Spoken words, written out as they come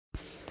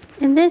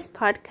In this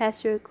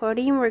podcast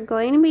recording, we're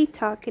going to be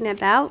talking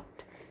about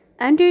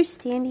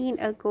understanding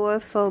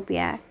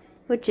agoraphobia,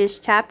 which is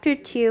chapter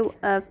 2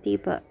 of the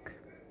book.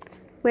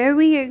 Where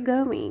we are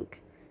going.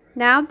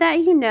 Now that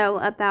you know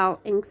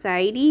about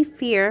anxiety,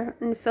 fear,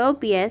 and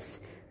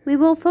phobias, we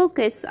will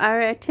focus our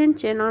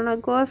attention on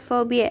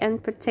agoraphobia in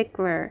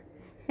particular.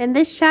 In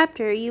this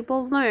chapter, you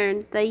will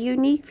learn the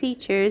unique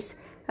features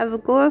of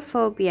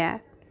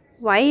agoraphobia,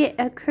 why it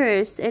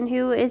occurs, and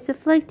who is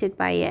afflicted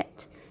by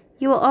it.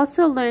 You will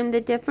also learn the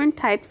different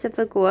types of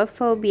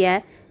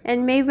agoraphobia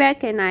and may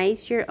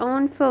recognize your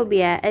own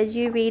phobia as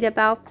you read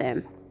about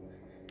them.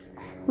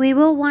 We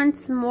will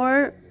once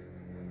more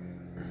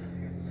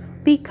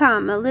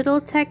become a little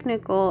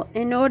technical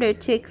in order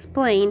to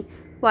explain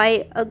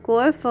why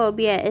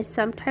agoraphobia is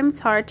sometimes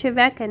hard to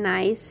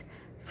recognize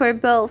for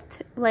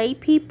both lay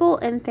people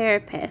and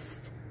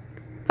therapists.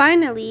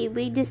 Finally,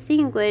 we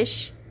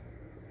distinguish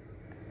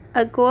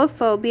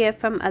agoraphobia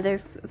from other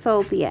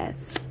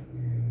phobias.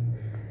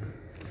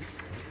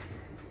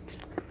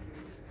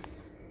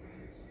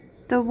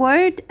 The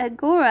word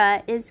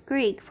agora is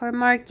Greek for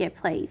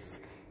marketplace.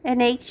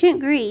 In ancient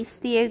Greece,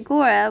 the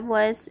agora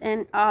was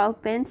an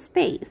open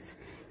space,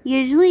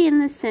 usually in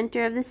the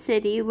center of the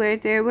city where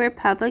there were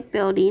public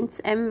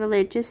buildings and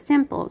religious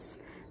temples.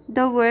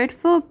 The word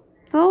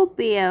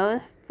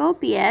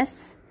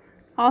phobias,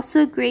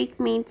 also Greek,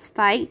 means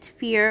fight,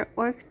 fear,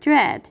 or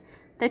dread.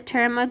 The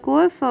term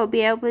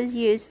agoraphobia was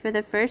used for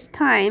the first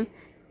time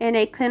in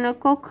a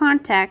clinical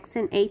context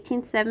in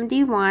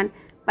 1871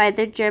 by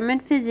the German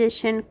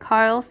physician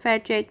Carl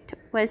Friedrich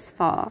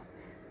Westphal.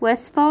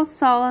 Westphal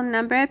saw a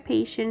number of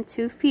patients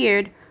who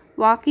feared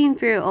walking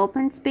through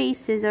open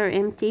spaces or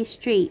empty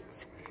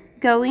streets,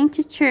 going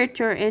to church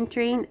or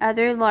entering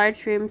other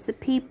large rooms of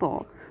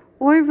people,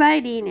 or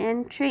riding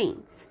in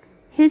trains.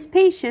 His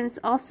patients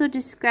also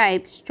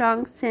described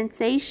strong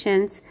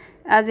sensations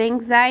of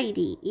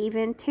anxiety,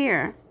 even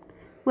terror.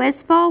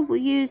 Westphal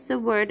used the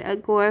word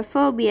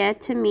agoraphobia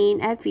to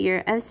mean a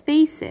fear of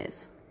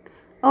spaces.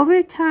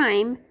 Over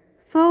time,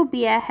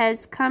 phobia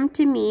has come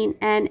to mean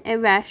an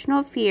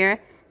irrational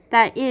fear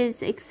that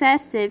is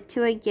excessive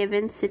to a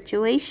given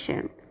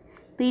situation,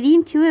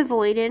 leading to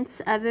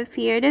avoidance of a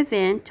feared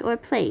event or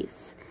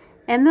place.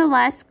 In the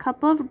last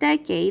couple of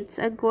decades,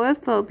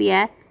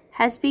 agoraphobia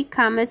has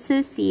become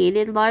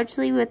associated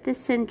largely with the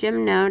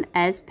syndrome known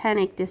as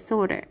panic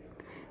disorder.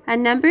 A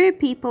number of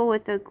people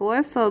with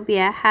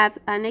agoraphobia have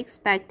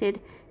unexpected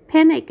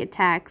panic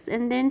attacks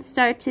and then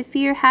start to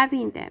fear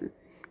having them,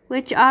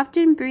 which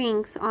often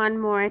brings on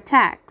more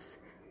attacks.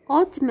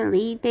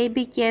 Ultimately, they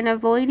begin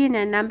avoiding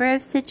a number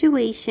of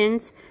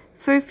situations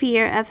for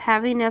fear of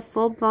having a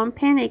full-blown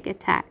panic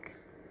attack.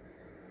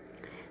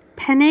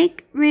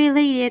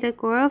 Panic-related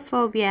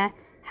agoraphobia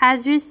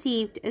has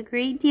received a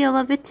great deal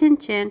of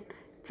attention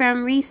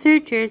from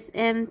researchers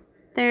and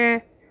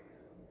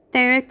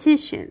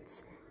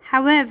theoreticians.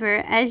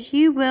 However, as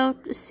you will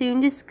soon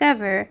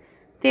discover,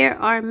 there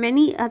are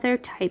many other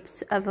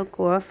types of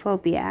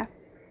agoraphobia.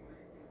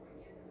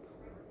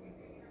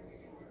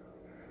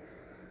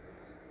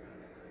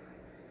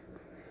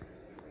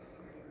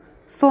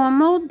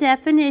 Formal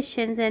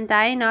definitions and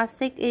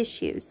diagnostic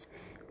issues.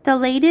 The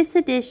latest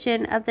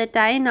edition of the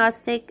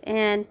Diagnostic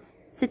and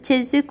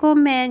Statistical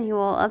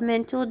Manual of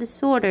Mental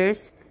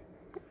Disorders,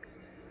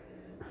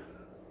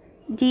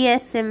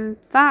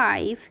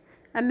 DSM-5,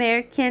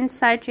 American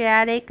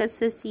Psychiatric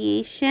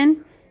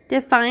Association,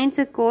 defines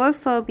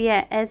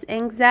agoraphobia as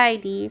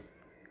anxiety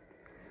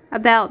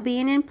about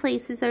being in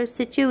places or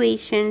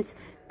situations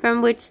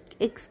from which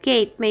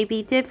escape may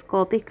be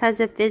difficult because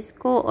of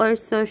physical or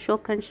social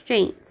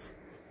constraints,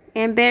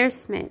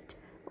 embarrassment,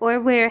 or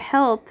where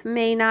help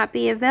may not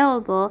be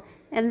available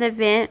in the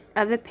event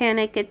of a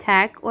panic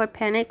attack or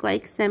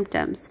panic-like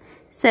symptoms,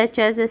 such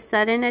as a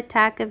sudden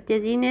attack of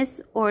dizziness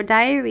or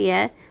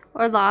diarrhea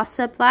or loss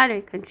of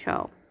bladder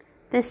control.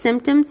 The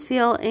symptoms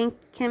feel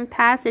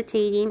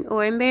incapacitating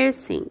or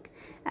embarrassing.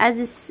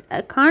 As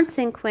a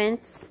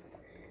consequence,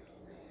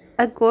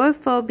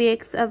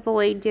 agoraphobics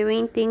avoid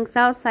doing things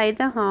outside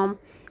the home,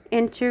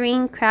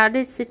 entering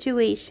crowded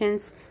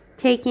situations,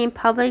 taking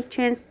public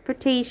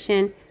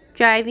transportation,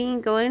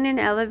 driving, going in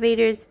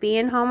elevators,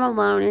 being home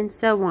alone, and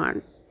so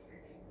on.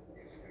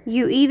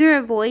 You either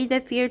avoid the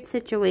feared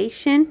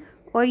situation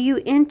or you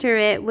enter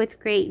it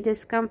with great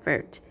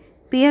discomfort.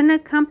 Being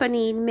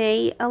accompanied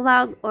may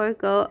allow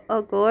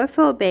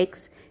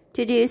agoraphobics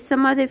to do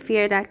some of the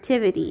feared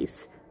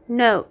activities.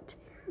 Note: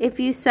 if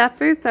you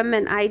suffer from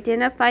an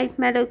identified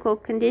medical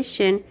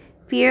condition,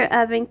 fear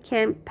of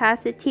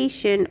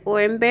incapacitation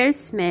or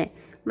embarrassment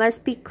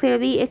must be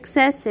clearly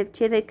excessive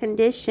to the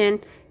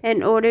condition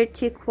in order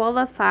to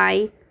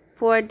qualify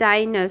for a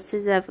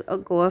diagnosis of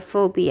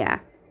agoraphobia.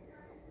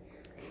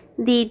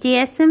 The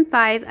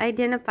DSM-5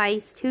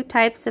 identifies two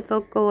types of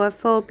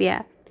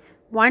agoraphobia.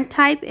 One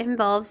type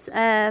involves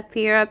a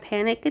fear of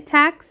panic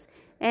attacks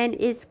and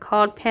is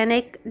called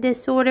panic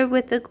disorder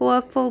with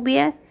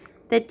agoraphobia.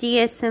 The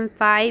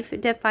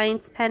DSM-5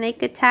 defines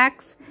panic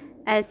attacks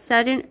as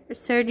sudden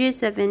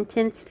surges of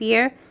intense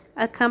fear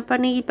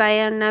accompanied by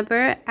a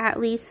number, at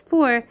least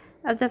 4,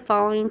 of the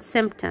following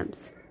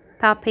symptoms: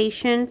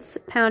 palpitations,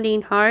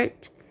 pounding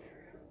heart,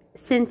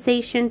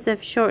 sensations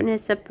of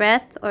shortness of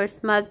breath or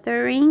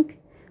smothering,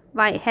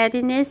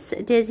 lightheadedness,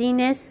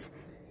 dizziness,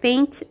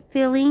 faint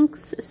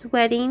feelings,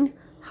 sweating,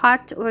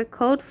 hot or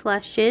cold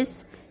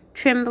flushes,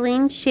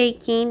 trembling,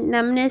 shaking,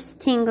 numbness,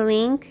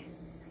 tingling,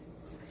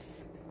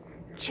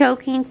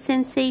 choking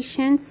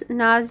sensations,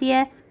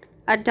 nausea,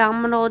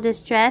 abdominal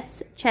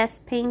distress,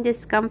 chest pain,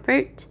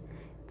 discomfort,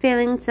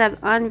 feelings of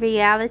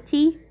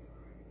unreality,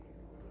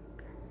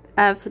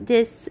 of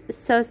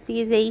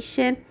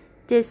dissociation,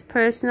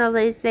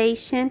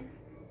 dispersonalization,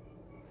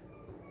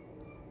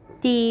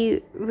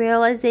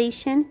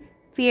 derealization,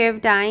 fear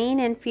of dying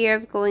and fear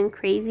of going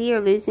crazy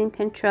or losing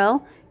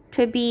control.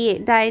 To be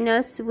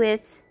diagnosed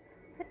with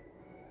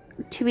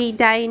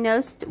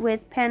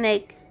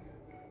panic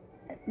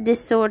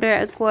disorder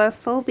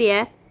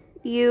agoraphobia,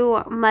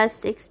 you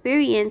must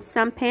experience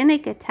some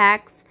panic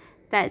attacks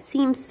that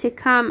seems to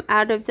come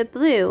out of the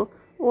blue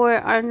or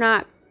are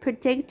not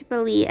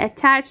predictably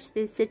attached to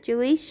the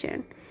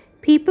situation.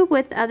 People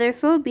with other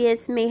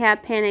phobias may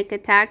have panic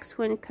attacks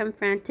when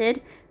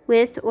confronted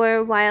with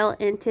or while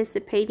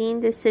anticipating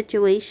the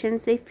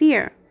situations they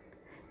fear.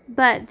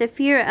 But the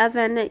fear of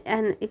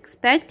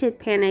unexpected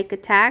panic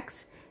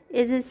attacks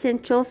is an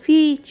essential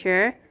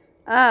feature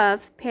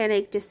of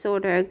panic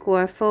disorder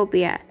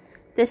agoraphobia.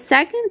 The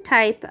second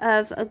type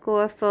of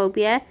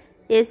agoraphobia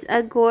is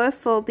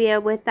agoraphobia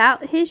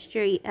without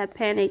history of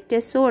panic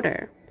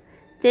disorder.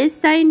 This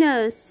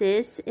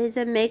diagnosis is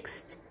a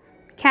mixed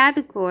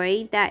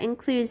category that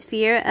includes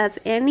fear of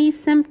any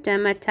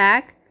symptom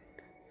attack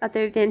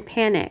other than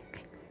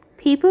panic.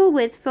 People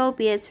with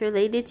phobias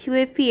related to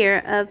a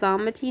fear of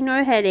vomiting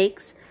or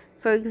headaches,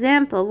 for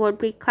example, would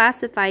be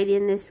classified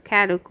in this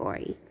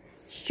category.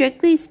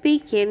 Strictly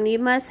speaking, you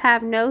must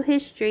have no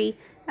history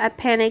of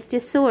panic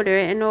disorder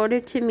in order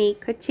to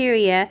meet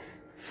criteria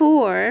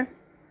for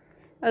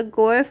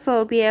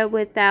agoraphobia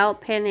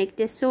without panic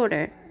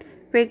disorder,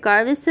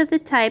 regardless of the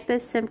type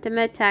of symptom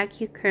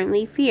attack you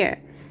currently fear.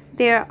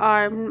 There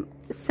are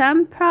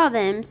some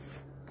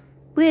problems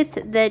with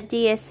the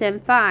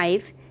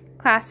DSM-5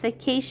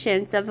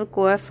 classifications of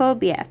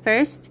agoraphobia.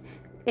 First,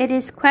 it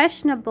is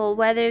questionable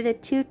whether the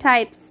two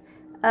types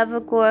of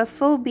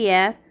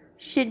agoraphobia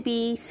should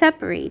be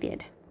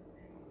separated.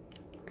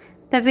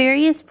 The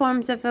various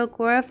forms of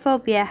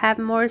agoraphobia have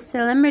more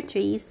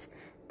similarities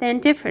than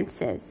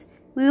differences.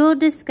 We will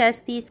discuss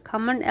these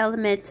common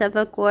elements of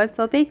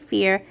agoraphobic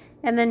fear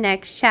in the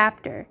next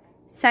chapter.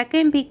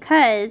 Second,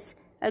 because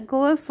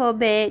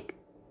agoraphobia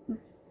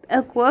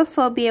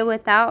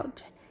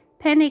without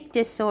panic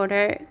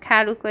disorder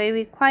category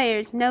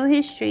requires no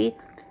history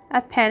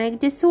of panic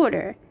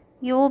disorder,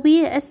 you will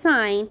be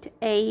assigned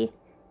a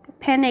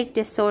panic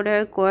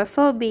disorder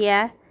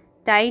agoraphobia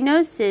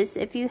diagnosis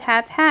if you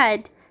have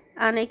had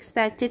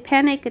unexpected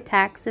panic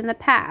attacks in the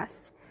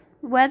past,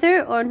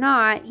 whether or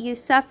not you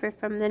suffer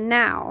from them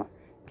now.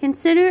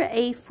 Consider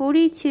a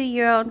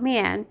 42-year-old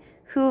man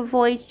who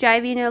avoids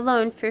driving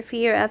alone for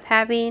fear of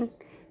having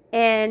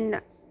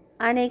an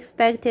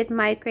unexpected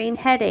migraine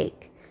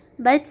headache.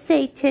 Let's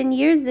say 10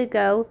 years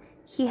ago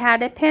he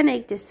had a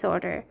panic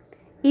disorder.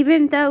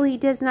 Even though he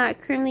does not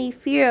currently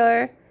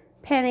fear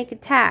panic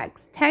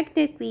attacks,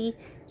 technically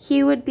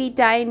he would be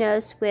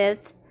diagnosed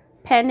with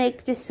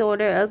panic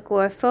disorder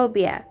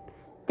agoraphobia.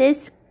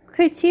 This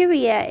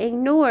criteria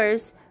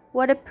ignores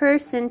what a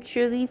person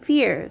truly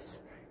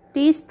fears.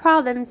 These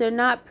problems are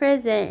not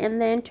present in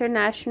the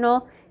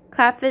International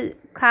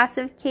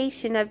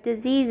Classification of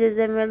Diseases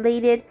and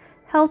Related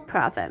Health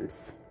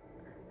Problems.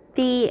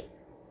 The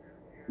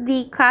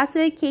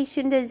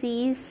classification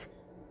disease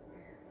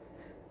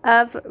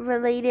of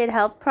related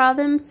health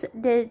problems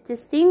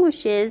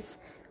distinguishes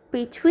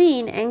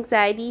between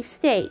anxiety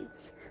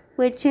states,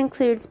 which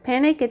includes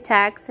panic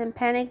attacks and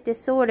panic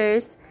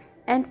disorders,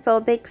 and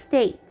phobic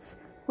states,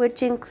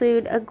 which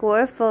include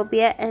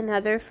agoraphobia and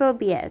other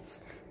phobias.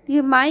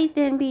 You might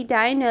then be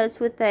diagnosed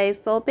with a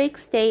phobic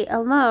state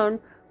alone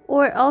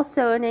or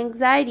also an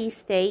anxiety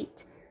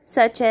state,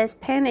 such as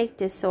panic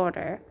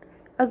disorder.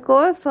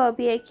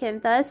 Agoraphobia can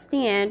thus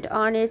stand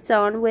on its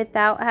own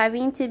without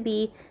having to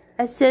be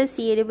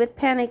associated with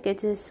panic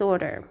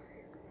disorder.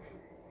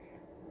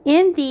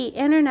 In the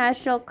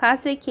International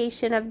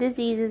Classification of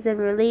Diseases and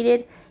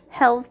Related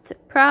Health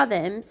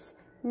Problems,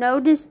 no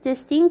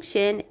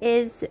distinction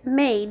is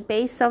made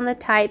based on the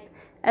type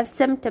of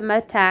symptom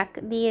attack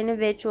the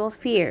individual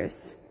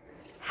fears.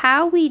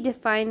 How we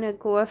define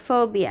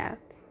agoraphobia.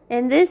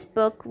 In this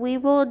book, we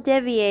will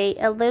deviate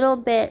a little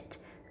bit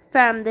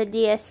from the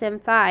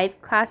DSM-5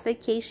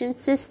 classification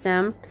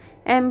system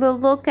and will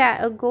look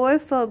at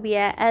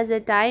agoraphobia as a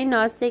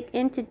diagnostic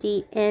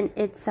entity in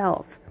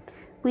itself.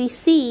 We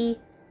see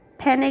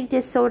panic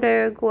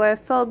disorder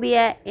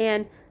agoraphobia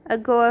and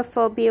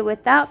agoraphobia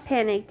without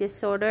panic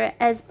disorder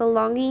as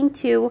belonging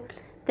to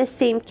the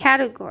same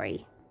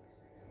category.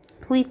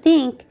 We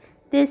think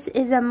this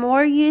is a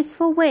more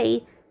useful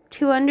way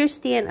to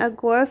understand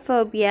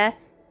agoraphobia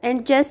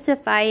and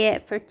justify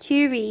it for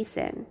two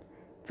reasons.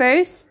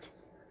 First,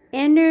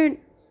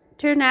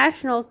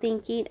 international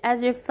thinking,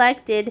 as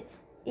reflected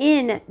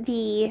in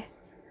the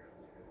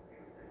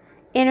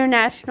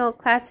International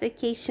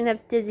Classification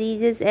of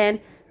Diseases and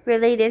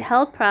Related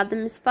Health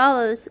Problems,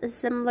 follows a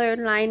similar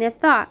line of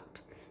thought.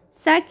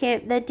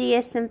 Second, the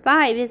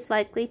DSM-5 is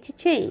likely to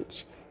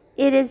change.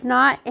 It is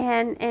not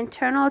an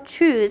internal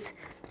truth,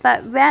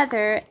 but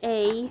rather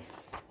a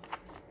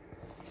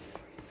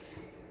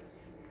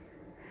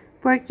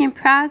work in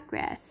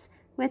progress,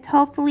 with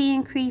hopefully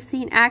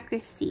increasing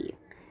accuracy.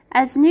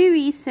 As new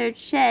research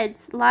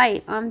sheds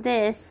light on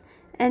this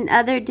and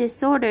other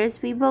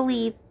disorders, we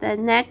believe the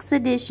next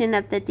edition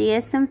of the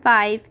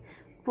DSM-5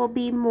 will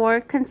be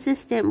more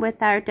consistent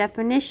with our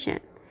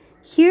definition.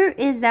 Here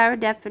is our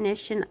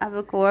definition of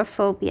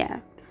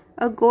agoraphobia.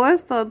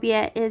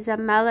 Agoraphobia is a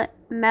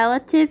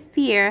relative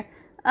fear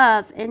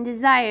of and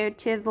desire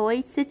to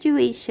avoid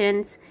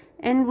situations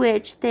in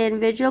which the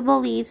individual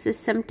believes a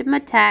symptom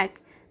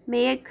attack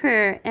may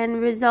occur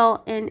and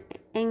result in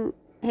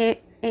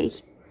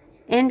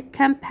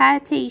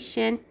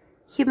incapacitation,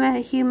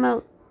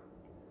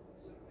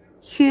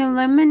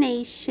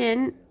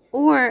 humiliation,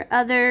 or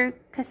other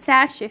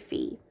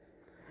catastrophe.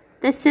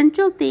 The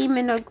central theme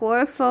in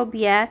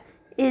agoraphobia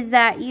is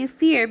that you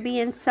fear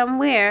being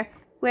somewhere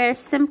where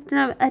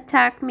symptom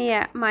attack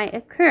might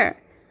occur.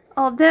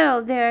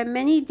 Although there are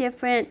many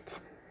different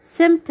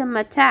symptom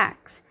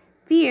attacks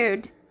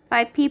feared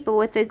by people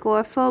with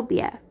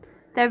agoraphobia,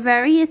 the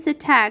various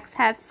attacks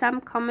have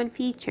some common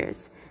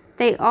features.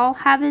 They all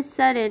have a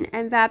sudden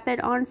and rapid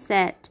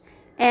onset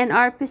and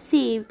are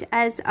perceived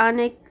as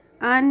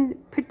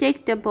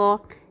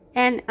unpredictable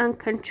and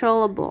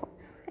uncontrollable.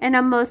 In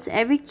almost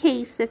every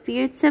case, the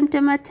feared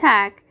symptom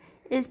attack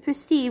is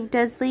perceived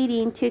as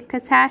leading to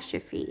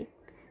catastrophe.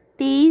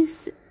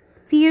 These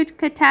feared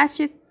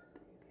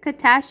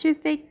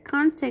catastrophic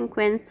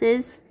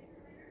consequences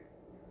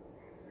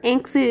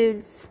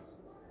includes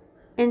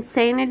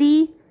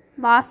insanity,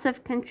 loss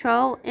of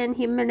control, and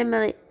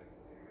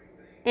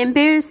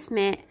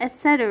embarrassment,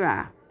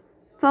 etc.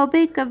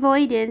 Phobic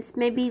avoidance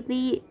may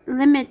be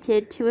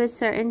limited to a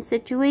certain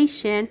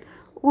situation,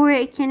 or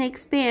it can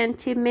expand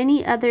to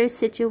many other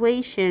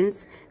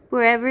situations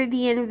wherever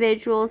the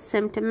individual's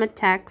symptom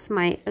attacks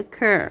might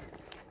occur.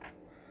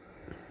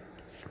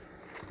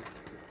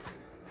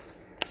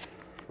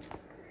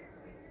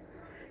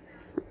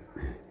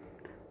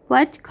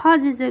 What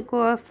causes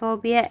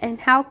agoraphobia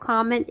and how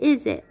common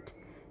is it?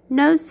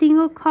 No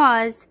single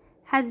cause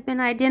has been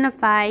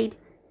identified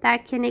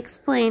that can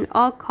explain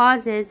all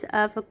causes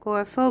of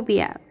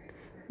agoraphobia.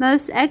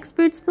 Most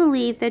experts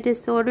believe the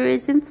disorder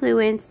is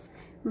influenced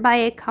by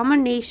a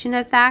combination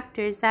of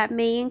factors that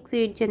may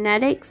include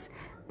genetics,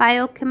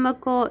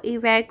 biochemical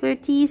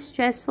irregularities,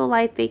 stressful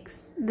life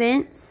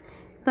events,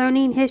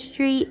 learning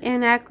history,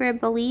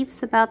 inaccurate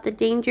beliefs about the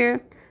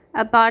danger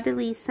of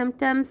bodily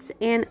symptoms,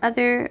 and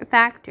other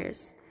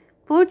factors.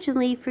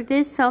 Fortunately, for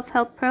this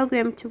self-help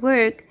program to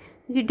work,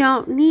 you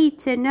don't need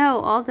to know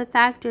all the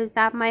factors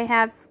that might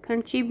have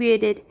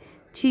contributed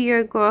to your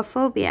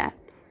agoraphobia.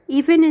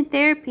 Even in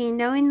therapy,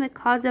 knowing the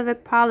cause of a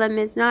problem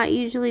is not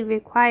usually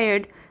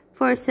required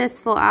for a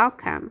successful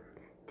outcome.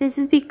 This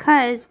is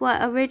because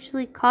what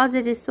originally caused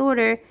a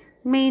disorder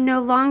may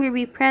no longer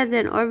be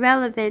present or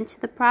relevant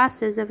to the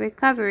process of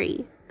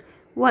recovery.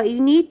 What you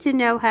need to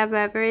know,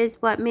 however,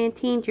 is what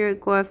maintains your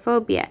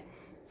agoraphobia.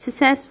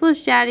 Successful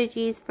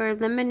strategies for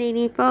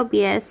eliminating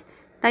phobias,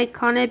 like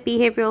cognitive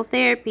behavioral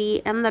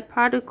therapy and the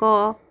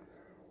protocol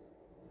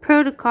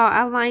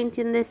outlined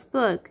in this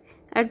book,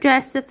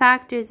 address the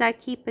factors that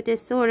keep a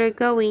disorder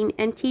going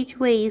and teach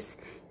ways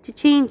to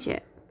change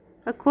it.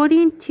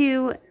 According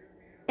to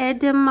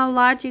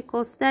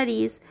epidemiological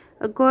studies,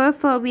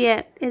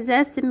 agoraphobia is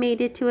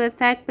estimated to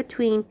affect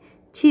between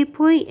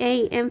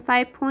 2.8 and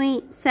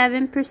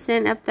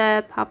 5.7% of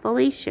the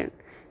population.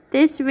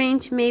 This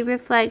range may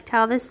reflect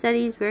how the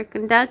studies were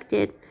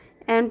conducted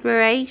and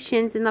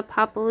variations in the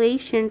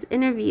populations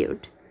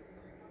interviewed.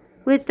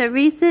 With the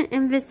recent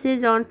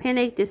emphasis on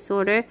panic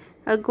disorder,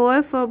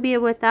 agoraphobia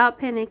without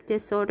panic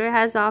disorder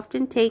has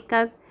often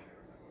taken a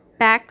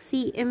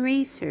backseat in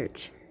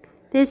research.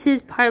 This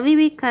is partly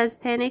because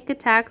panic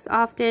attacks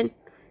often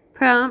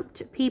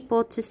prompt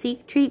people to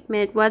seek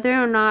treatment whether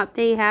or not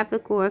they have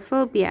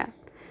agoraphobia.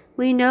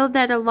 We know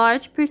that a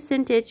large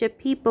percentage of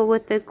people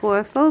with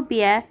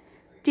agoraphobia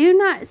do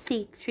not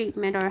seek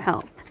treatment or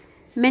help.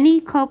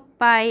 Many cope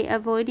by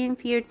avoiding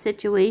feared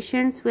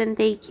situations when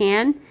they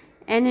can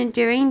and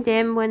enduring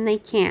them when they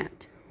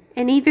can't.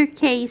 In either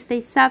case,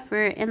 they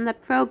suffer and the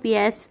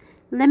phobias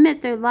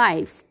limit their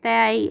lives.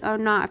 They are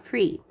not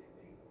free.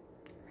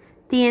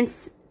 The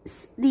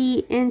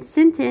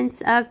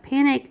incidence of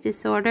panic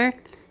disorder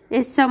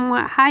is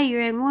somewhat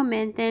higher in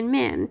women than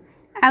men.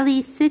 At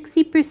least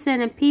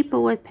 60% of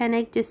people with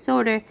panic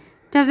disorder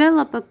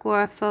develop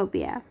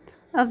agoraphobia.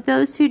 Of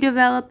those who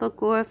develop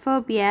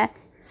agoraphobia,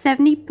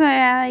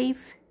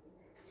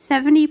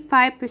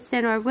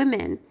 75% are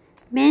women.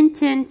 Men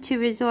tend to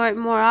resort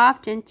more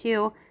often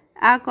to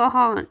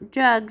alcohol,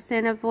 drugs,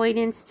 and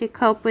avoidance to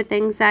cope with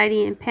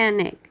anxiety and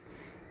panic.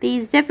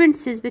 These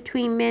differences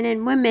between men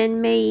and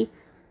women may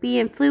be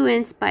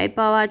influenced by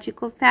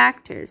biological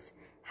factors.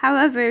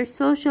 However,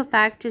 social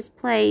factors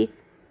play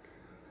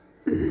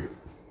an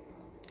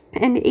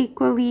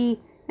equally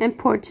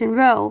important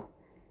role.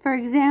 For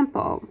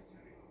example,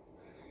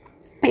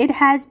 it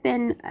has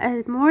been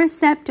more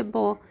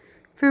acceptable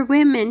for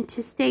women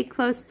to stay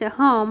close to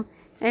home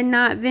and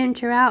not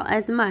venture out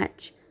as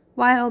much,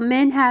 while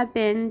men have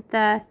been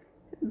the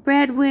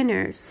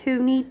breadwinners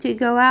who need to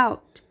go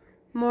out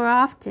more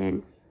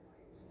often.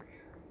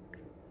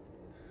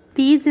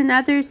 These and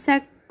other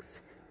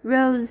sex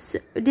roles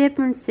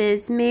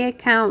differences may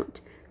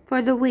account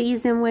for the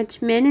ways in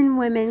which men and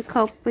women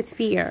cope with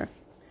fear.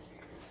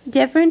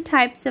 Different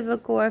types of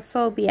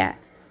agoraphobia.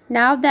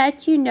 Now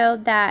that you know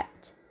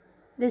that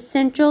the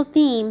central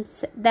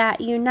themes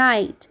that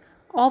unite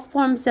all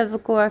forms of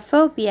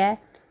agoraphobia,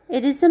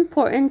 it is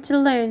important to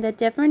learn the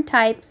different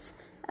types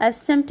of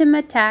symptom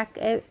attack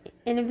of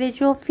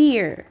individual's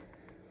fear.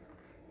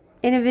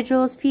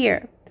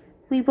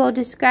 We will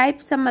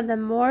describe some of the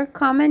more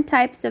common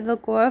types of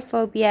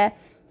agoraphobia.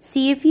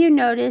 See if you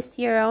notice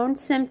your own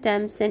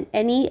symptoms in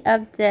any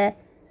of the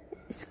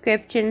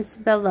descriptions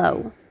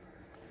below.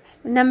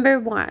 Number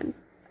 1.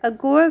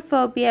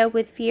 Agoraphobia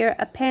with fear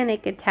of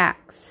panic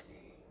attacks.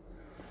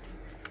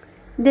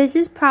 This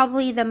is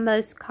probably the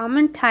most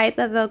common type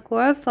of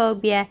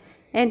agoraphobia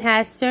and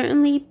has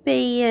certainly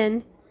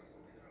been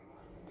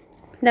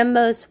the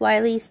most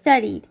widely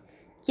studied.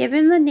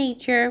 Given the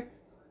nature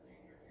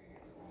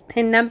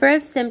and number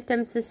of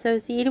symptoms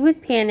associated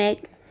with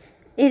panic,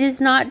 it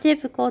is not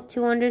difficult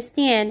to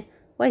understand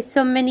why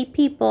so many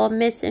people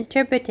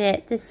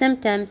misinterpreted the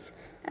symptoms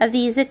of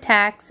these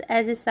attacks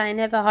as a sign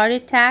of a heart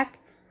attack,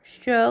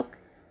 stroke,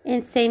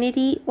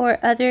 insanity, or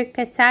other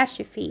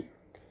catastrophe.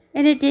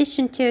 In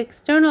addition to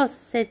external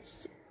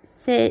situations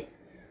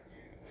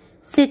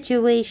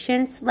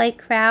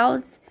like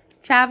crowds,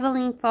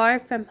 traveling far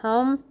from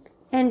home,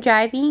 and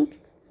driving,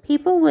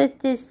 people with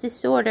this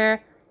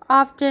disorder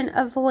often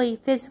avoid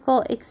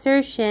physical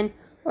exertion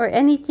or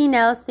anything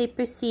else they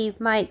perceive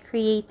might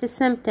create the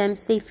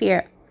symptoms they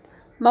fear.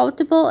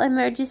 Multiple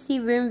emergency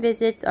room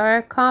visits are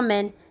a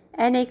common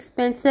and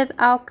expensive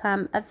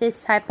outcome of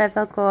this type of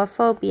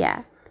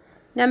agoraphobia.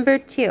 Number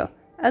 2.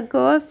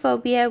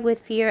 Agoraphobia with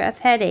fear of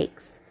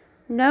headaches.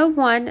 No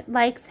one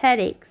likes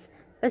headaches,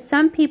 but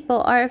some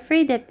people are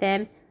afraid of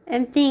them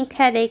and think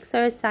headaches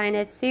are a sign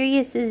of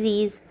serious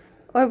disease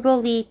or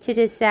will lead to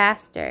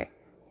disaster.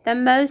 The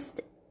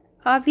most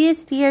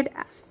obvious feared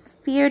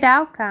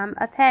outcome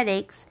of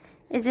headaches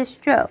is a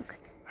stroke.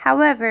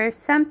 However,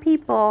 some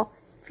people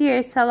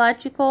fear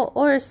psychological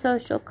or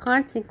social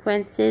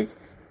consequences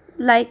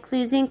like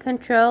losing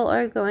control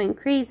or going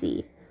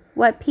crazy.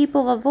 What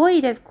people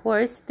avoid, of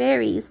course,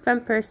 varies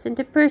from person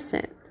to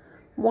person.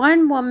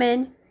 One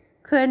woman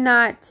could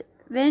not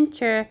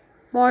venture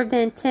more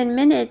than 10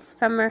 minutes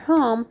from her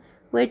home,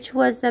 which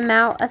was the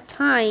amount of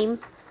time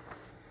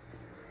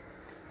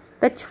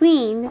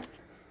between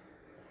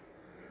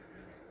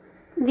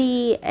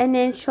the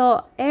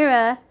initial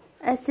era,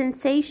 a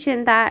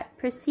sensation that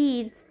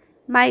precedes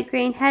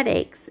migraine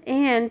headaches,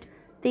 and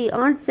the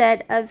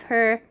onset of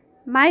her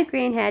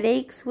migraine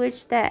headaches,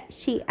 which that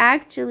she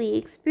actually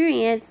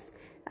experienced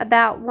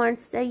about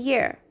once a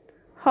year.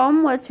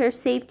 Home was her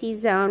safety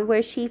zone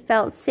where she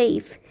felt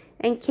safe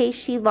in case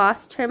she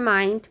lost her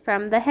mind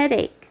from the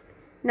headache.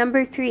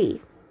 Number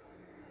 3.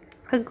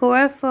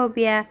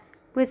 Agoraphobia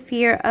with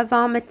fear of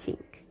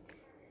vomiting.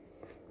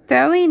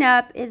 Throwing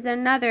up is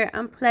another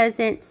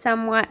unpleasant,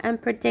 somewhat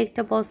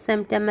unpredictable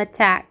symptom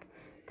attack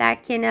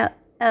that can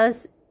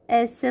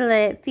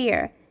elicit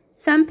fear.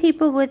 Some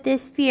people with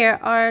this fear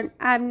are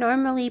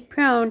abnormally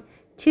prone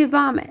to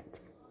vomit,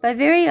 but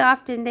very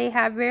often they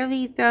have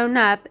rarely thrown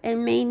up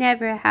and may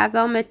never have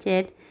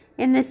vomited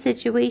in the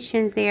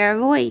situations they are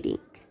avoiding.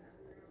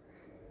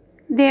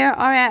 There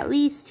are at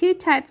least 2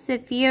 types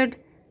of feared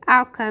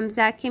outcomes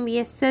that can be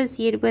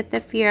associated with the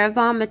fear of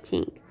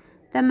vomiting.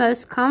 The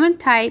most common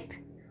type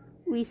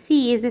we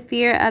see is a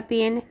fear of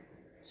being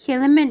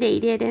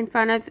humiliated in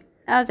front of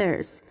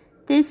others.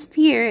 This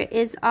fear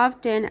is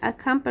often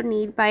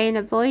accompanied by an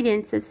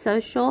avoidance of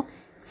social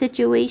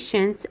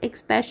situations,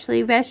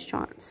 especially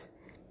restaurants.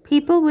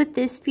 People with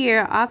this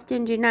fear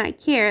often do not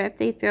care if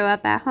they throw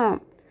up at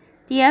home.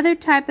 The other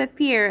type of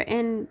fear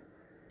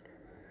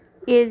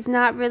is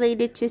not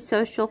related to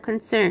social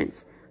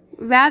concerns.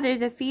 Rather,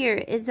 the fear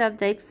is of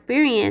the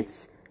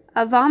experience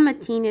of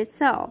vomiting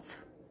itself.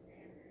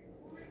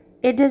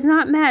 It does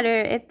not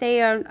matter if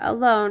they are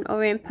alone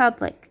or in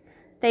public.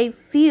 They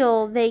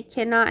feel they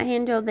cannot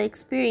handle the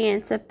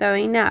experience of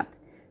throwing up.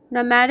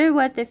 No matter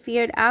what the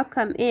feared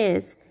outcome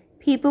is,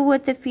 people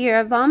with the fear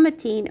of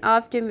vomiting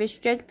often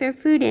restrict their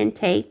food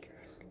intake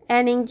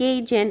and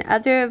engage in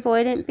other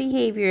avoidant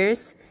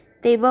behaviors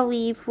they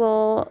believe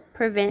will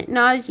prevent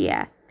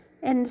nausea.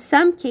 In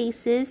some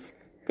cases,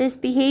 this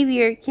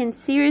behavior can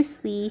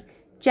seriously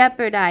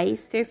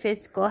jeopardize their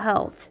physical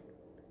health.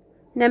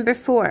 Number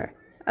 4.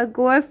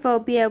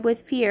 Agoraphobia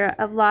with fear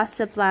of loss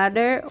of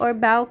bladder or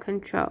bowel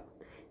control.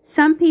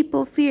 Some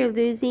people fear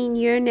losing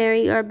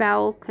urinary or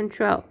bowel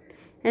control.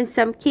 In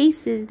some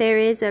cases, there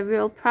is a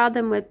real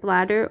problem with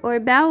bladder or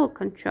bowel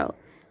control,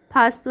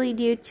 possibly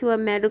due to a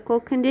medical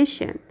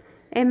condition.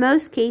 In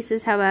most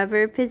cases,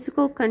 however,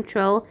 physical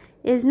control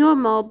is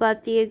normal,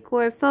 but the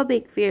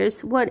agoraphobic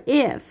fears, what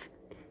if?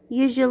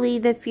 Usually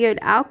the feared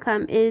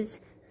outcome is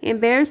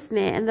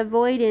embarrassment, and the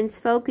avoidance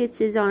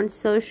focuses on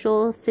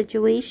social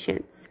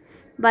situations,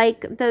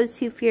 like those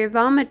who fear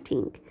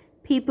vomiting.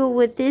 People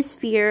with this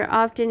fear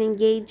often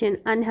engage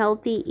in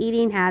unhealthy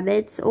eating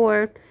habits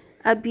or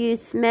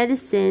abuse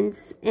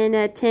medicines in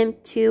an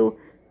attempt to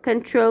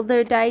control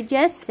their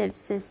digestive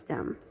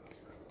system.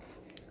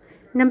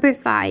 Number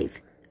 5.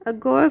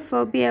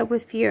 Agoraphobia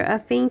with fear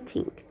of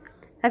fainting.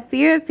 A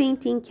fear of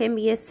fainting can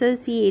be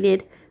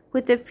associated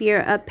with the fear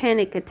of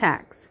panic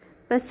attacks,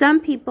 but some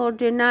people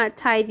do not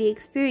tie the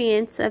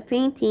experience of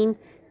fainting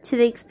to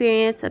the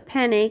experience of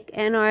panic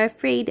and are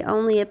afraid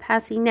only of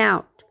passing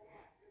out.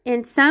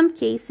 In some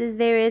cases,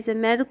 there is a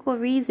medical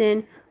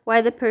reason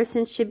why the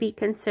person should be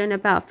concerned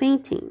about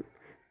fainting,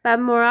 but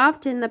more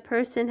often the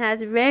person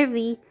has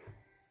rarely,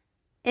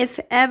 if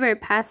ever,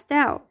 passed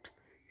out.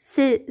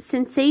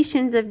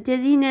 Sensations of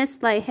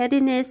dizziness,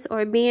 lightheadedness,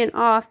 or being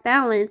off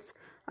balance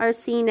are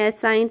seen as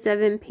signs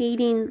of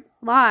impending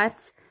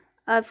loss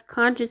of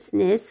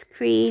consciousness,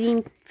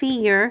 creating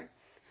fear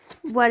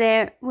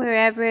whenever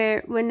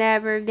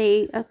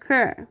they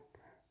occur.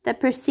 The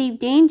perceived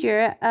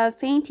danger of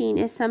fainting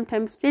is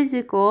sometimes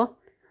physical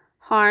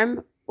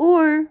harm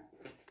or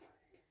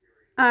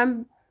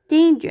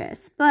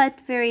dangerous, but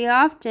very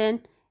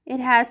often it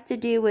has to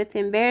do with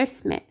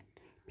embarrassment.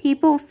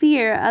 People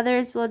fear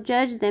others will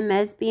judge them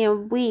as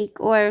being weak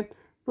or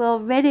will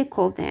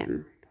ridicule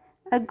them.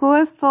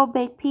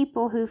 Agoraphobic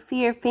people who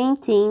fear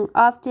fainting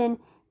often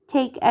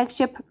take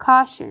extra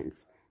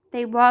precautions.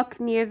 They walk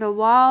near the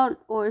wall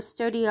or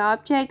sturdy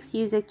objects,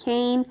 use a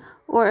cane,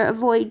 or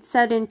avoid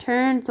sudden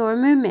turns or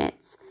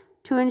movements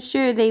to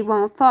ensure they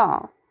won't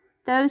fall.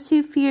 Those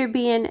who fear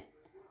being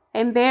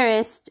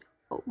embarrassed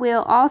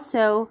will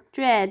also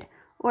dread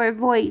or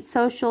avoid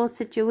social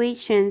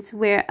situations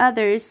where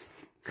others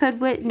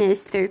could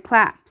witness their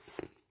collapse.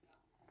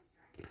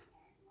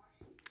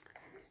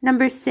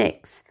 Number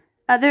 6.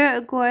 Other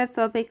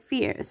agoraphobic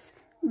fears.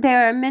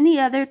 There are many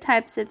other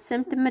types of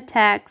symptom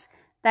attacks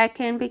that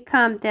can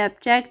become the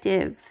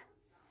objective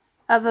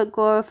of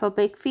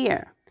agoraphobic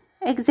fear.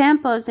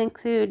 Examples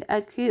include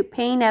acute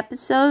pain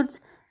episodes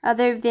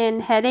other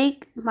than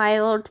headache,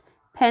 mild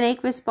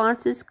panic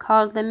responses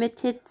called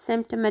limited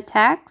symptom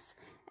attacks,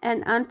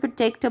 and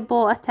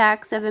unpredictable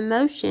attacks of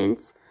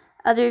emotions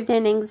other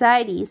than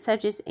anxiety,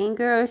 such as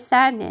anger or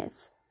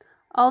sadness.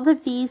 All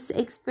of these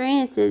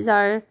experiences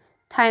are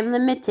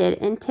time-limited,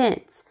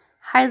 intense,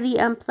 highly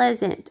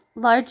unpleasant,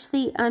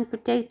 largely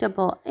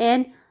unpredictable,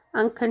 and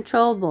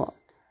uncontrollable,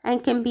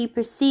 and can be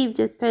perceived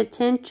as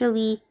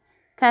potentially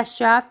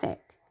catastrophic.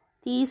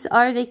 These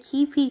are the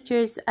key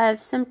features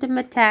of symptom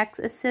attacks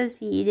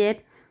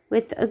associated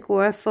with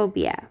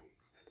agoraphobia.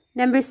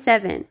 Number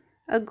 7.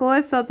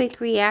 Agoraphobic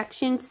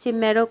reactions to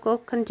medical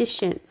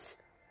conditions.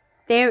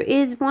 There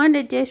is one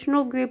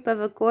additional group of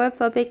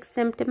agoraphobic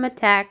symptom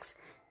attacks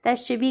that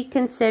should be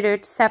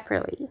considered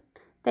separately.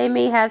 They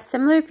may have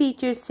similar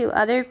features to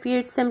other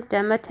feared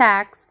symptom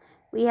attacks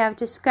we have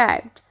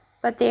described,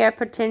 but they are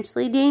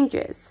potentially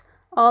dangerous.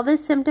 All the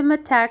symptom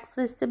attacks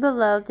listed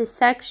below this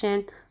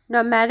section,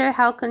 no matter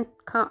how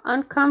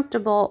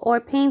uncomfortable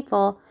or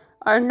painful,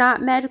 are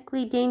not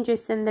medically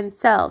dangerous in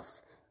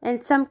themselves.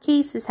 In some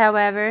cases,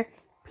 however,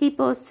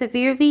 people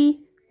severely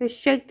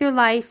restrict their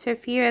lives for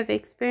fear of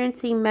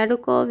experiencing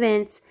medical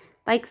events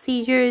like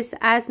seizures,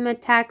 asthma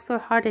attacks, or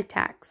heart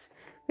attacks.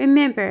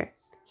 Remember,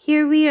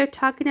 here we are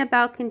talking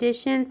about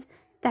conditions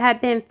that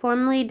have been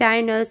formally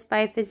diagnosed by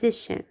a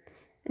physician,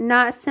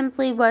 not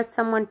simply what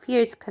someone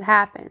fears could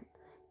happen.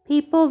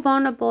 People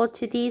vulnerable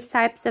to these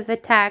types of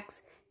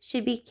attacks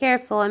should be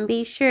careful and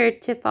be sure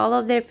to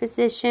follow their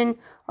physician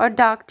or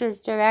doctor's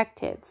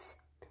directives.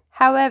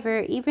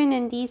 However, even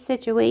in these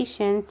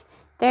situations,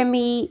 there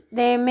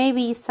may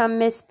be some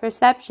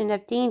misperception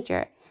of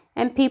danger,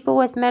 and people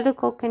with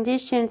medical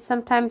conditions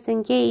sometimes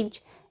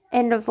engage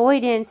in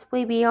avoidance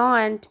way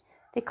beyond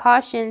the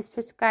cautions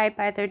prescribed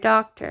by their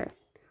doctor.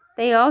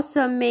 They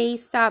also may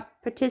stop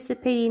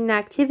participating in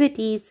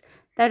activities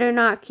that are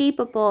not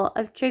capable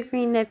of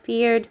triggering the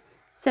feared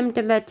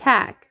symptom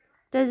attack.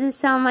 Does it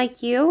sound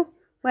like you?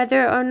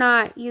 Whether or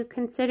not you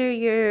consider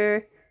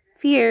your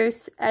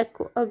fears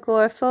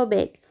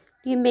agoraphobic,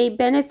 you may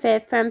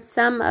benefit from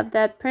some of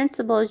the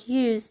principles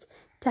used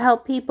to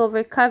help people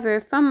recover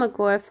from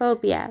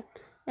agoraphobia.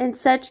 In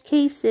such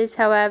cases,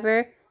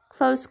 however,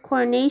 close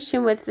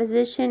coordination with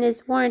physician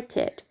is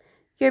warranted.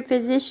 Your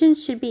physician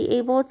should be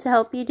able to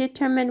help you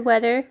determine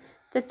whether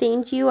the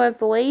things you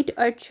avoid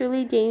are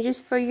truly dangerous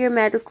for your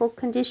medical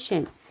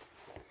condition.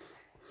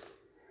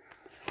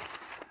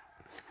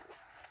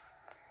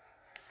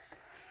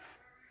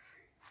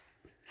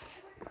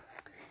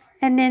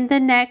 And in the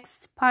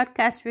next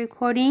podcast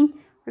recording,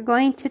 we're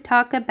going to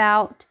talk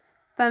about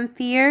from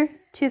fear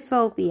to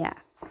phobia.